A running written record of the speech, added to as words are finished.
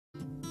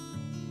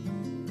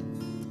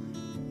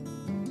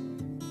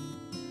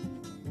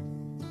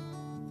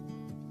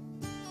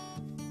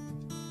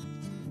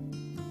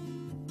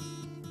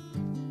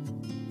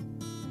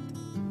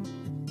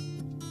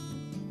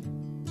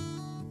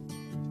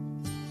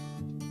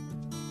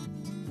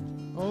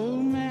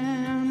Old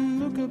man,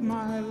 look at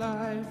my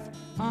life,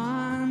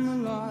 I'm a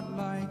lot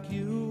like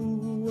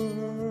you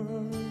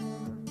were.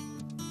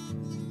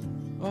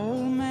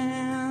 Old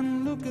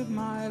man, look at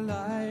my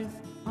life,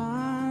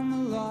 I'm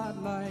a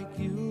lot like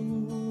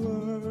you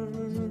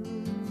were.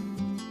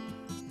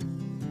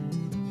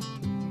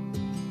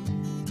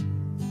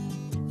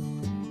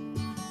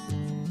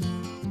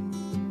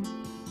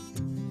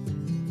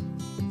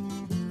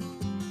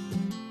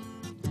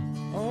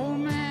 Old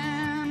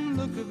man,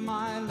 look at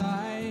my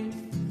life,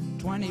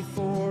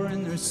 24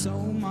 and there's so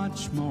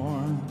much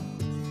more.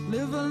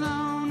 Live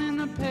alone in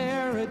a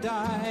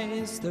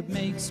paradise that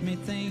makes me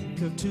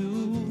think of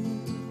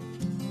two.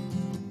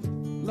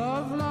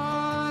 Love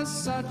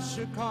lost such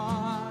a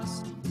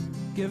cost.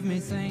 Give me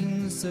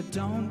things that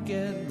don't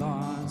get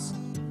lost,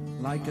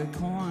 like a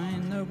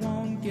coin that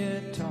won't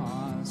get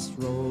tossed,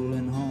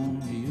 rolling home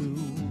to you.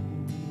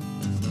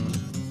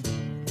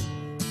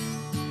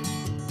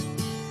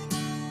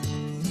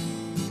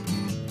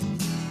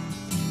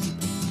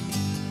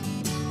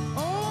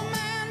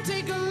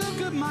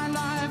 My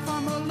life,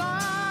 I'm a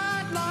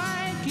lot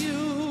like you.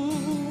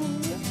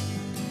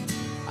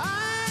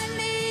 I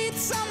need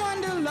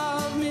someone to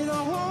love me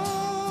the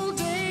whole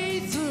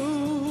day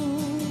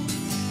through.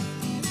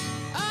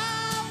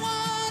 I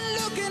want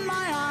look in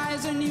my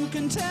eyes and you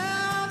can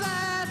tell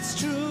that's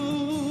true.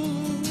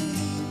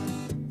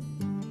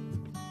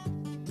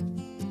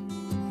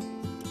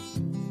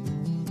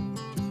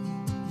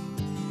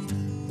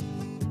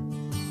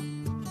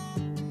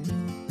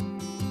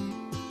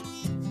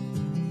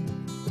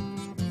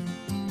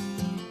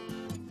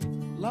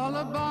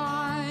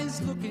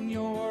 Lullabies look in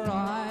your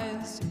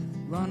eyes,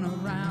 run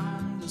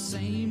around the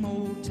same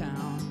old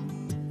town.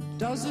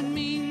 Doesn't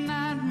mean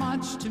that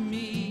much to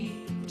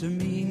me, to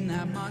mean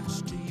that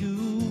much to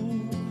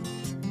you.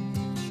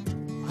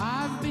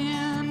 I've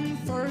been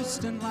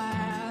first and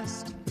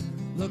last,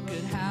 look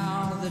at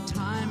how the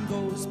time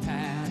goes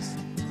past,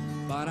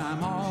 but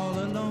I'm all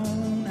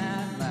alone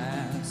at